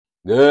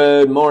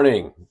Good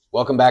morning.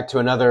 Welcome back to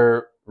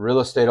another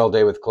Real Estate All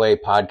Day with Clay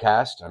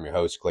podcast. I'm your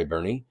host, Clay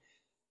Burney.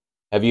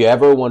 Have you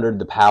ever wondered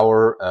the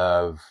power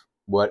of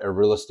what a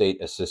real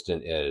estate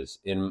assistant is?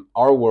 In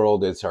our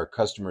world, it's our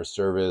customer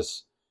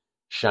service,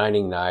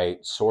 shining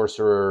knight,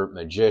 sorcerer,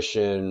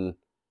 magician.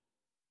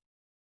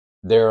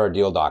 There are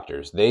deal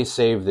doctors. They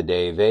save the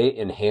day. They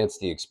enhance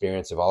the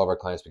experience of all of our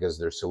clients because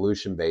they're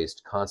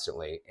solution-based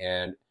constantly.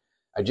 And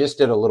I just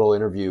did a little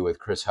interview with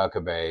Chris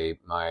Huckabee,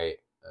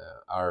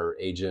 our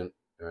agent.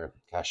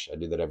 I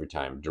do that every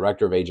time.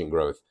 Director of Agent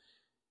Growth.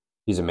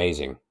 He's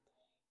amazing.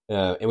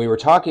 And we were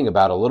talking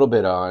about a little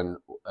bit on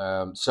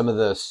some of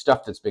the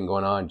stuff that's been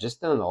going on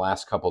just in the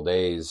last couple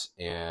days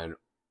and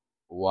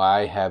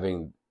why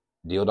having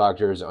deal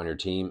doctors on your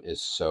team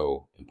is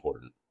so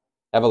important.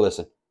 Have a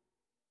listen.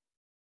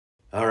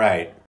 All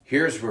right.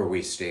 Here's where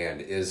we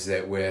stand is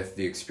that with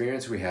the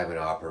experience we have in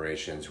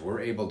operations, we're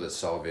able to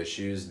solve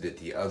issues that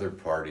the other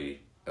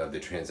party of the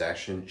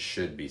transaction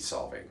should be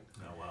solving.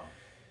 Oh, wow.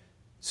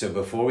 So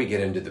before we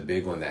get into the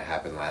big one that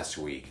happened last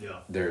week, Yeah.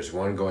 There's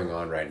one going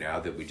on right now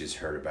that we just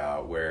heard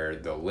about where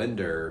the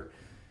lender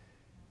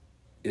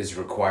is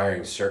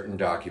requiring certain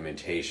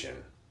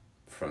documentation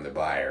from the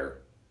buyer,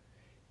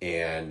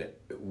 and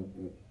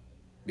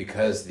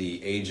because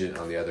the agent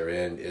on the other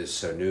end is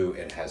so new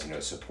and has no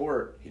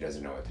support, he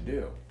doesn't know what to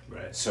do.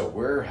 Right. So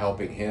we're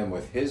helping him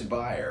with his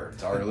buyer.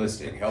 It's our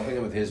listing, helping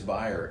him with his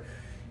buyer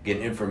get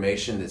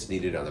information that's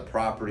needed on the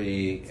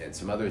property and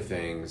some other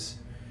things,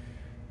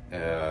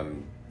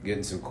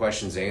 getting some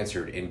questions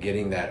answered and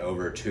getting that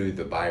over to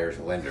the buyer's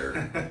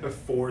lender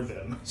For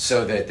them.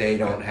 so that they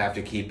don't have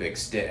to keep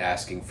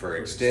asking for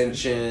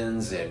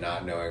extensions and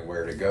not knowing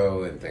where to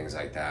go and things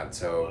like that.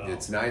 So Wow.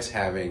 it's nice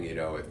having,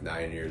 with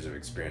 9 years of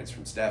experience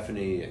from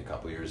Stephanie and a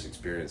couple years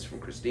experience from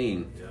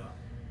Christine, Yeah.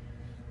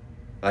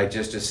 like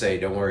just to say,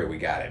 don't worry, we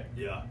got it.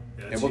 Yeah.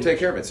 And we'll take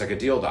care of it. It's like a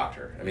deal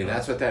doctor. I mean, Yeah.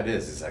 that's what that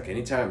is. It's like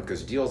anytime,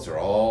 because deals are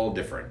all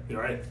different. You're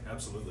right.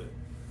 Absolutely.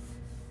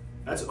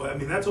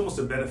 That's almost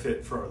a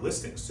benefit for our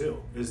listings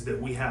too, is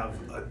that we have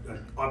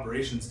an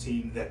operations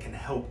team that can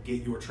help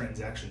get your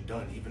transaction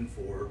done, even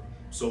for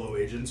solo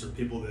agents or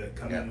people that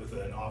come Yeah. in with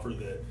an offer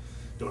that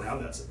don't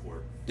have that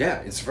support.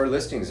 Yeah, it's for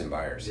listings and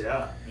buyers.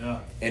 Yeah. Yeah.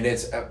 And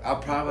it's,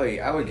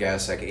 I would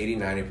guess like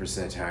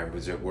 80-90% of the time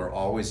was that we're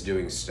always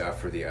doing stuff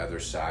for the other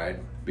side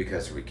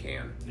because we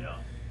can. Yeah.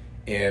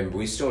 And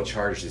we still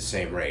charge the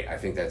same rate. I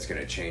think that's going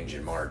to change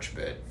in March.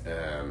 But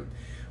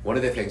one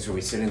of the things when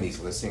we sit in these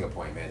listing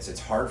appointments, it's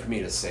hard for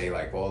me to say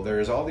like, well,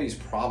 there's all these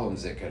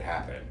problems that could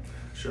happen.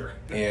 Sure.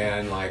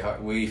 And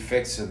like we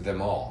fix them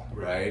all,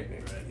 right?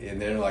 Right.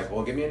 And they're like,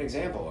 well, give me an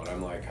example. And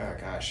I'm like, oh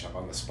gosh, I'm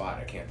on the spot.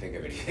 I can't think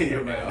of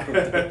anything right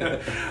now.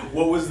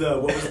 What was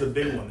the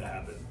big one that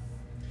happened?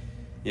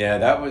 Yeah,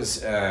 that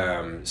was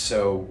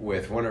so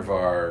with one of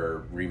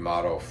our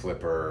remodel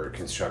flipper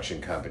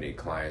construction company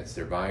clients,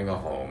 they're buying a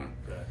home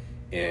Okay.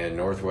 in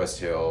Northwest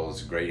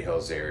Hills, Great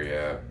Hills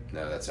area.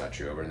 No, that's not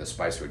true. Over in the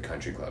Spicewood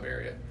Country Club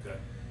area. Okay.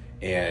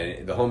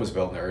 And the home was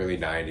built in the early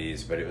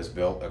 90s, but it was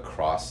built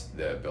across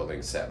the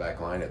building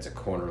setback line. It's a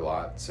corner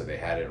lot, so they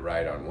had it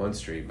right on one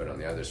street, but on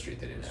the other street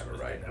they didn't have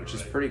it right, which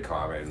is pretty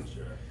common.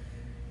 Sure.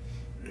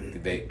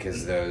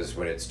 Because those,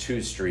 when it's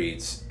two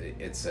streets,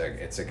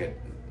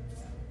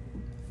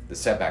 the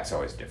setback's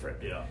always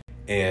different. Yeah.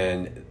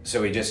 And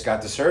so we just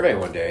got the survey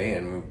one day,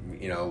 and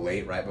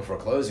late right before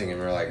closing, and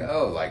we were like,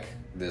 oh, like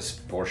this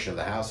portion of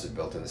the house is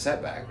built in the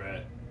setback.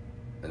 Right.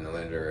 And the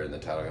lender and the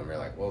title company are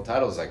like, well, the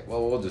title's like,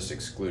 well, we'll just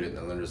exclude it. And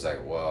the lender's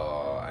like,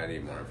 well, I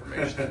need more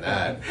information than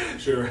that.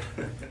 Sure.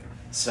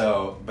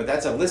 So, but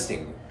that's a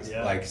listing.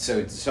 Yeah. Like,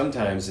 so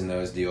sometimes in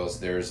those deals,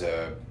 there's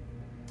the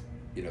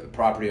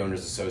property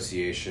owners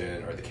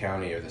association or the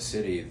county or the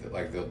city,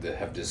 like they'll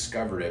have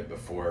discovered it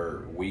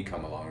before we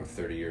come along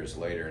 30 years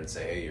later and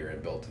say, hey, you're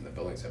built in the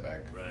building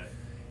setback. Right.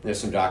 There's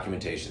some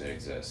documentation that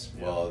exists.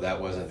 Yeah. Well,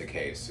 that wasn't the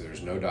case. So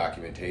there's no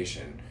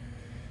documentation.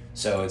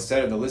 So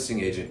instead of the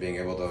listing agent being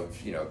able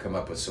to, come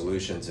up with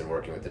solutions and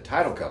working with the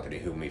title company,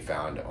 whom we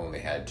found only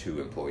had 2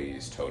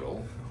 employees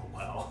total Oh,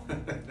 wow.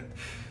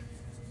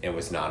 and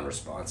was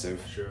non-responsive.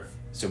 Sure.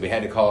 So we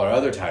had to call our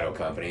other title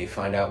company,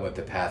 find out what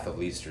the path of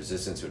least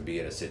resistance would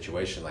be in a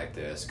situation like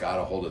this, got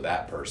a hold of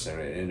that person,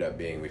 and it ended up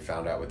being, we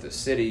found out with the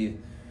city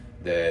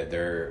that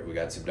we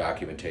got some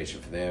documentation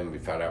from them, we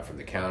found out from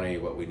the county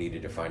what we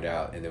needed to find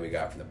out, and then we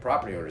got from the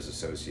property owners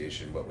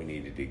association what we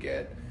needed to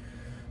get.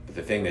 But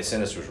the thing they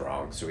sent us was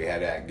wrong, so we had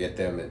to get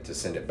them to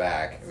send it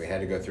back. And we had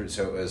to go through,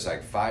 so it was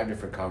like 5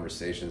 different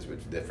conversations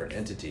with different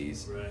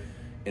entities Right.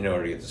 in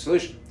order to get the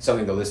solution.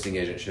 Something the listing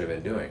agent should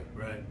have been doing,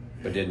 Right.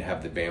 but didn't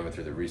have the bandwidth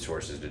or the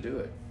resources to do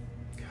it.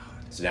 God.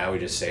 So now we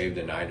just saved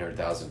a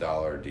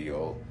 $900,000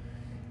 deal,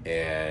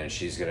 and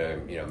she's gonna,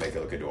 make it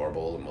look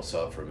adorable, and we'll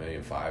sell it for $1.5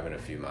 million in a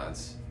few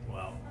months.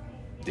 Wow.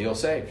 Deal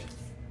saved.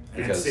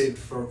 And it's saved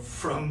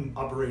from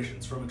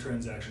operations, from a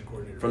transaction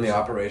coordinator. From the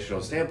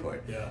operational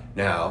standpoint. Yeah.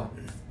 Now,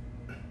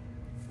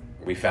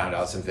 we found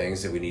out some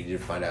things that we needed to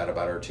find out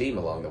about our team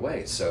along the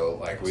way.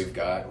 So, we've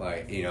got,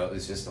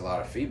 it's just a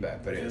lot of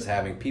feedback. But it was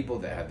having people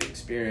that have the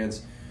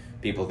experience,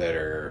 people that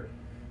are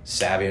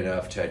savvy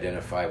enough to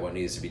identify what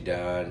needs to be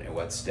done and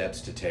what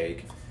steps to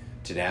take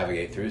to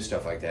navigate through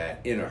stuff like that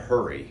in a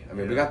hurry. I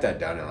mean, we got that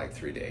done in like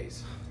 3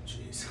 days.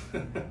 Jeez.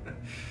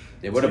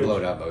 It would have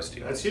blown up most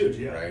deals. That's huge,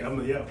 yeah.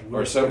 Right? Yeah.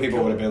 Or some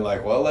people would have been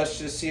like, well, let's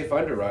just see if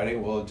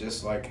underwriting will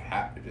just like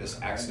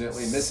just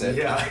accidentally miss it.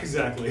 Yeah,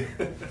 exactly.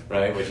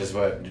 Right, which is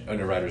what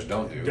underwriters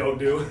don't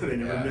do. They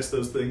never miss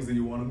those things that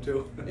you want them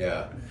to.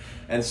 Yeah.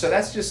 And so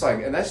that's just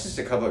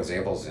a couple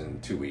examples in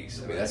 2 weeks.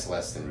 I mean, that's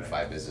less than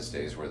 5 business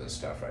days worth of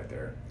stuff right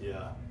there.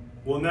 Yeah.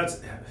 Well, and that's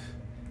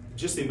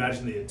just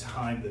imagine the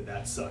time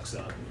that sucks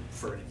up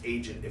for an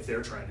agent if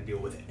they're trying to deal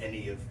with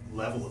any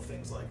level of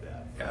things like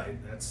that. Yeah. Right?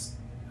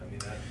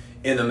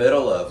 In the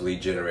middle of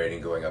lead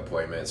generating, going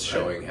appointments,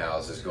 showing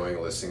houses,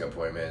 going listing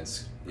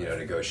appointments,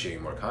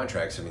 negotiating more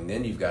contracts. I mean,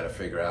 then you've got to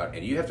figure out,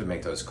 and you have to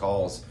make those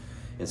calls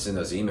and send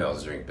those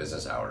emails during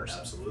business hours.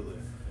 Absolutely,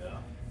 yeah.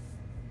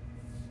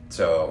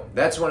 So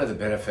that's one of the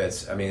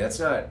benefits. I mean, that's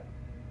not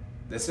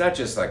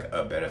just like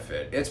a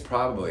benefit. It's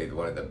probably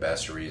one of the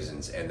best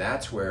reasons, and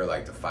that's where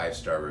like the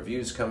 5-star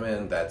reviews come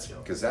in. That's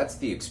because that's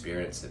the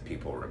experience that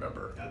people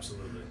remember.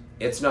 Absolutely.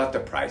 It's not the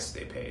price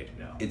they paid.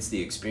 No. It's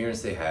the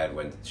experience they had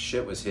when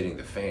shit was hitting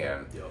the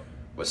fan. Yep.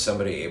 Was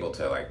somebody able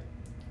to like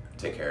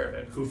take care of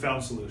it? Who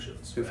found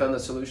solutions? Who found the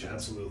solutions?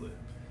 Absolutely.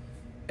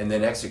 And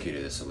then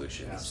executed the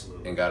solutions.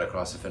 Absolutely. And got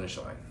across the finish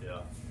line.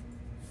 Yeah.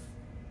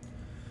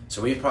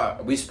 So we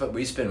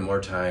spend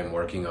more time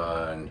working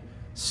on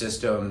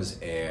systems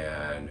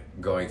and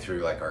going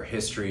through like our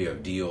history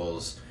of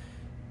deals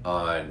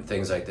on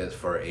things like this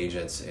for our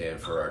agents and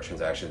for our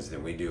transactions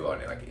than we do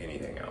on like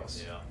anything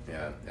else.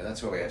 Yeah, and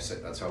that's why we have.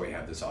 That's why we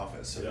have this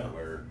office. So that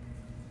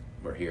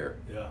we're here.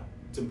 Yeah,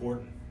 it's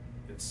important.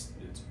 It's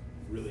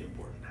really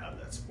important to have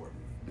that support.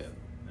 Yeah.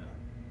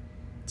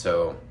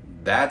 So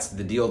that's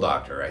the Deal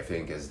Doctor. I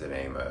think is the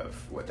name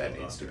of what that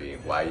needs to be.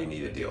 Why you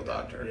need a Deal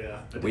Doctor.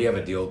 Yeah. We have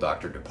a Deal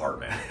Doctor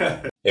department.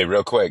 Hey,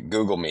 real quick,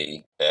 Google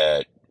me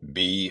at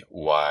BYRNE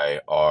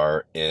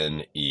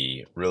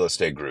Real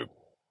Estate Group.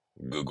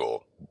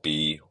 Google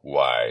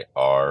BYRNE